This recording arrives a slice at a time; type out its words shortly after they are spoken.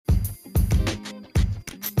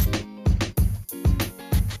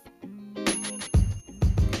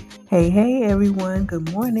Hey everyone,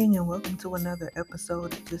 good morning and welcome to another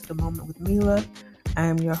episode of Just a Moment with Mila. I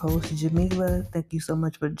am your host, Jamila. Thank you so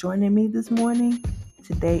much for joining me this morning.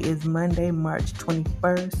 Today is Monday, March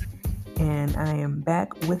 21st, and I am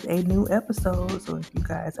back with a new episode. So if you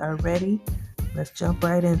guys are ready, let's jump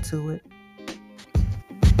right into it.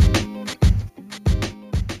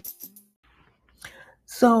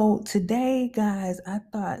 So today, guys, I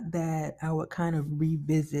thought that I would kind of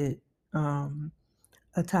revisit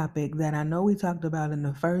a topic that I know we talked about in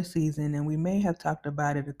the first season, and we may have talked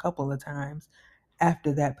about it a couple of times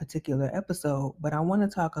after that particular episode. But I want to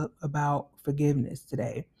talk about forgiveness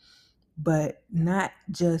today, but not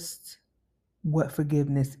just what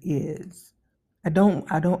forgiveness is.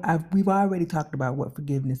 We've already talked about what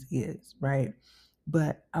forgiveness is, right?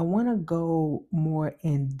 But I want to go more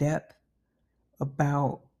in depth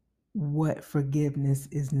about what forgiveness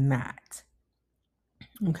is not.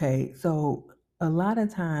 Okay, so a lot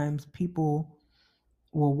of times people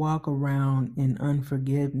will walk around in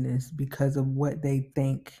unforgiveness because of what they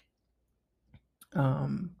think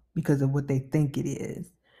it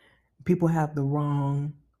is. People have the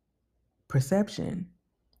wrong perception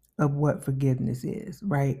of what forgiveness is,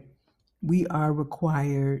 right? We are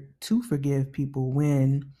required to forgive people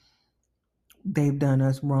when they've done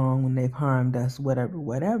us wrong, when they've harmed us,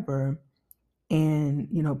 whatever. And,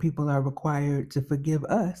 people are required to forgive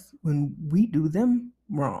us when we do them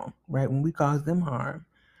wrong, right? When we cause them harm.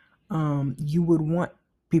 You would want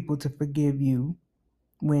people to forgive you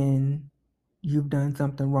when you've done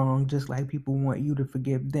something wrong, just like people want you to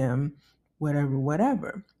forgive them,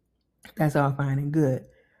 whatever. That's all fine and good.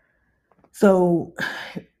 So,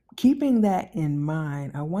 keeping that in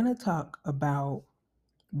mind, I want to talk about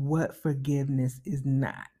what forgiveness is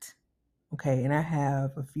not. Okay, and I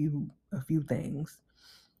have a few things.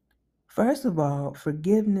 First of all,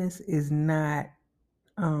 forgiveness is not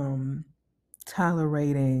um,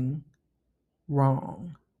 tolerating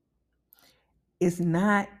wrong. It's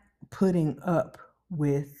not putting up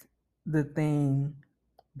with the thing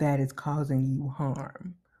that is causing you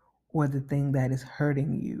harm or the thing that is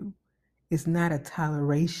hurting you. It's not a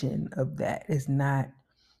toleration of that. It's not,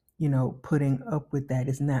 putting up with that.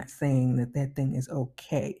 It's not saying that that thing is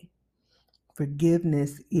okay.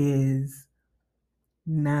 Forgiveness is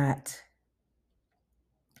not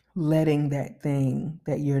letting that thing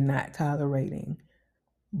that you're not tolerating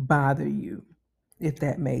bother you, if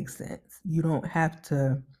that makes sense. You don't have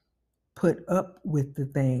to put up with the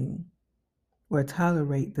thing or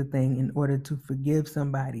tolerate the thing in order to forgive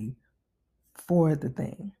somebody for the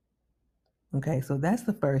thing. Okay, so that's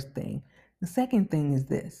the first thing. The second thing is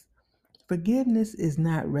this: forgiveness is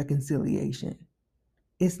not reconciliation,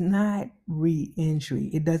 it's not re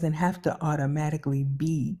entry. It doesn't have to automatically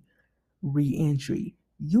be re entry.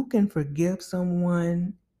 You can forgive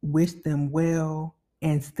someone, wish them well,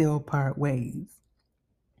 and still part ways.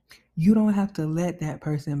 You don't have to let that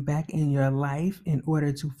person back in your life in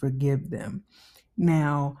order to forgive them.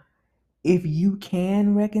 Now, if you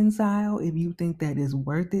can reconcile, if you think that is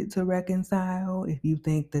worth it to reconcile, if you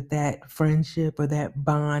think that that friendship or that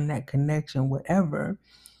bond, that connection, whatever,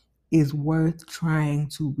 is worth trying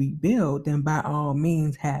to rebuild, then by all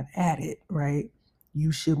means have at it, right?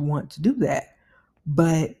 You should want to do that.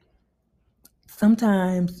 But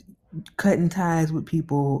sometimes cutting ties with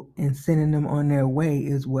people and sending them on their way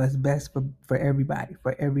is what's best for everybody,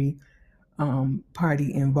 for every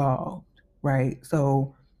party involved, right?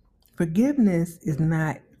 So forgiveness is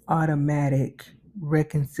not automatic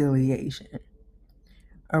reconciliation.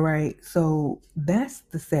 All right. So that's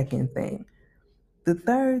the second thing. The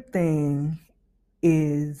third thing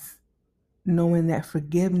is knowing that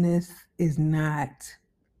forgiveness is not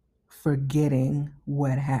forgetting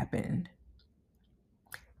what happened.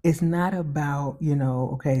 It's not about,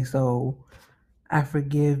 okay, so I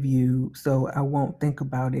forgive you, so I won't think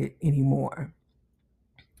about it anymore.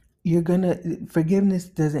 Forgiveness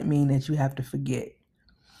doesn't mean that you have to forget.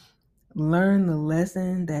 Learn the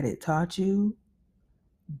lesson that it taught you,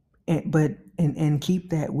 and keep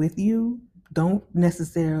that with you. Don't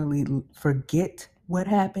necessarily forget what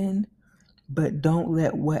happened, but don't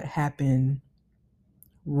let what happened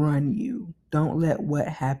run you. Don't let what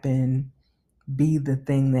happened be the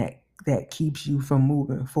thing that keeps you from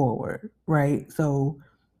moving forward, right? So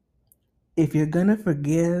if you're gonna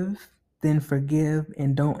forgive, then forgive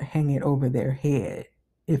and don't hang it over their head.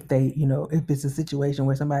 If it's a situation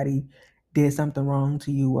where somebody did something wrong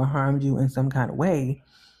to you or harmed you in some kind of way,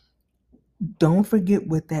 don't forget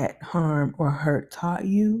what that harm or hurt taught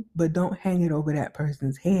you, but don't hang it over that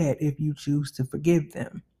person's head if you choose to forgive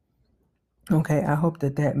them. Okay, I hope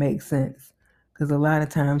that makes sense, Because a lot of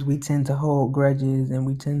times we tend to hold grudges and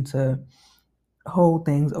we tend to hold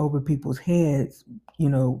things over people's heads,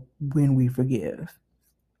 when we forgive.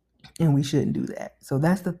 And we shouldn't do that. So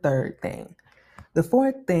that's the third thing. The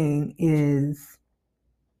fourth thing is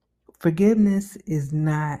forgiveness is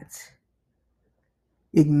not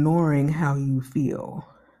ignoring how you feel.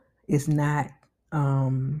 It's not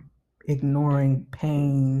ignoring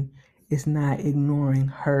pain. It's not ignoring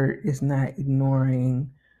hurt. It's not ignoring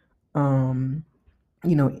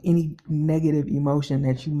any negative emotion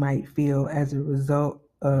that you might feel as a result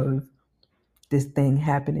of this thing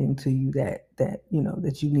happening to you that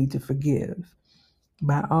you need to forgive.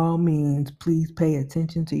 By all means, please pay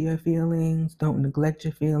attention to your feelings. Don't neglect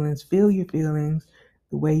your feelings. Feel your feelings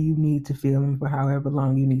the way you need to feel them for however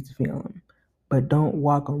long you need to feel them. But don't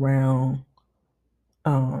walk around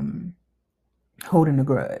holding a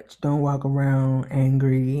grudge. Don't walk around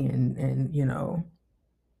angry and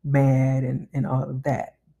mad and all of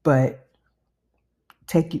that. But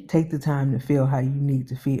take the time to feel how you need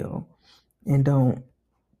to feel, and don't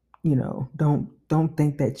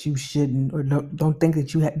think that you shouldn't, or don't think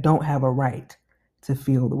that you don't have a right to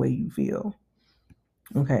feel the way you feel.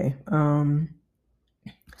 Okay.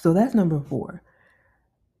 So that's number 4.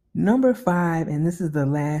 Number 5, and this is the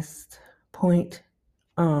last point,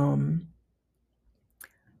 and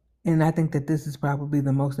I think that this is probably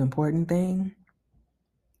the most important thing.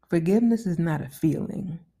 Forgiveness is not a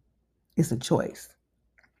feeling, it's a choice.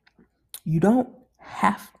 You don't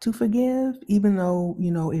have to forgive, even though,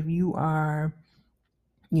 if you are,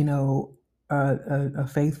 a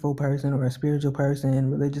faithful person or a spiritual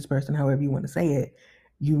person, religious person, however you want to say it,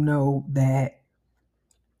 that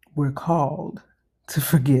we're called to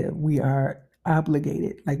forgive. We are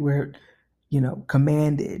obligated, like we're,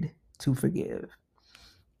 commanded to forgive.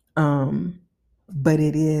 But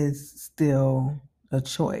it is still a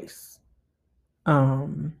choice.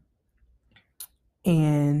 And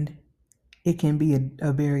it can be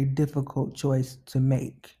a very difficult choice to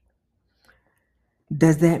make.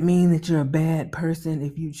 Does that mean that you're a bad person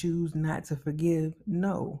if you choose not to forgive?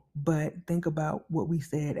 No, but think about what we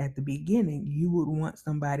said at the beginning. You would want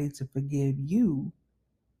somebody to forgive you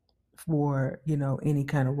for, any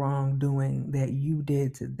kind of wrongdoing that you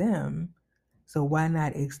did to them. So why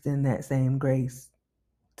not extend that same grace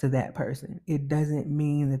to that person? It doesn't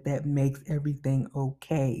mean that makes everything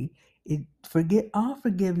okay. All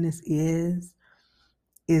forgiveness is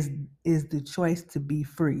the choice to be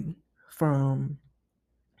free from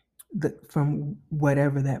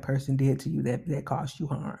whatever that person did to you that caused you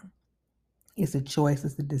harm. It's a choice.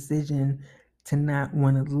 It's a decision to not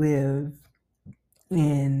want to live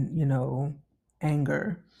in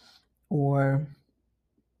anger or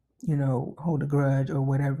hold a grudge or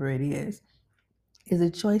whatever it is. It's a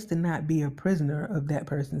choice to not be a prisoner of that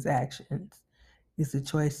person's actions. It's a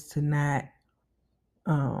choice to not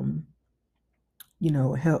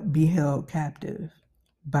be held captive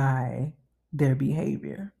by their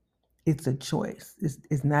behavior. It's a choice.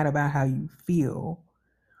 It's not about how you feel.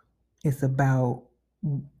 It's about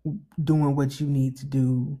doing what you need to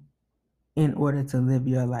do in order to live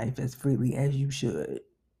your life as freely as you should.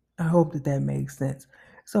 I hope that makes sense.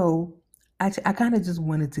 So I kind of just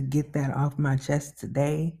wanted to get that off my chest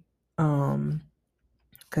today,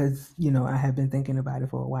 because I have been thinking about it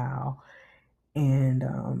for a while, and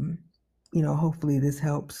hopefully this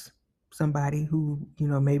helps somebody who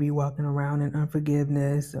may be walking around in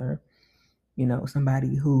unforgiveness, or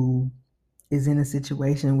somebody who is in a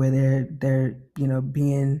situation where they're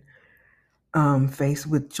being faced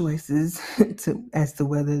with choices as to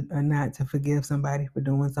whether or not to forgive somebody for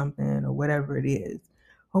doing something or whatever it is.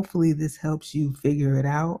 Hopefully this helps you figure it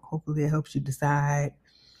out. Hopefully it helps you decide,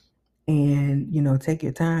 and take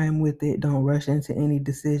your time with it. Don't rush into any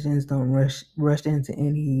decisions. Don't rush into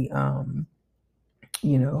any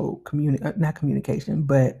not communication,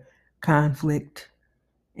 but conflict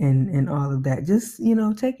and all of that. Just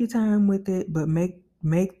take your time with it, but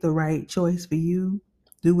make the right choice for you.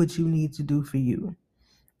 Do what you need to do for you.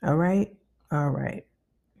 All right.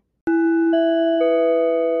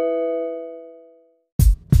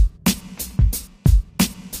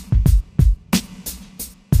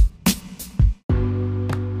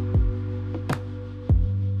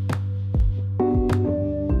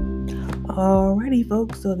 Alrighty,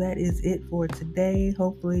 folks, so that is it for today.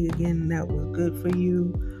 Hopefully, again, that was good for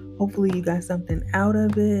you. Hopefully you got something out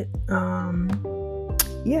of it.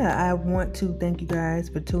 I want to thank you guys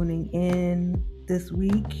for tuning in this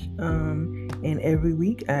week, and every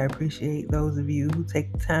week. I appreciate those of you who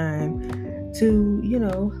take the time to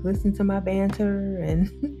listen to my banter and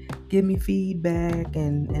give me feedback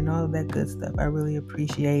and all of that good stuff. I really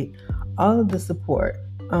appreciate all of the support.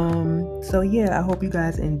 So yeah, I hope you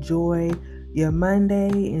guys enjoy your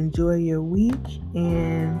Monday, enjoy your week,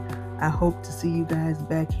 and I hope to see you guys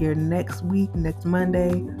back here next week, next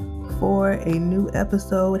Monday, for a new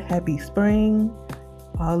episode. Happy spring,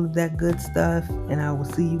 all of that good stuff, and I will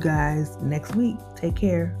see you guys next week. Take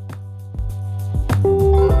care.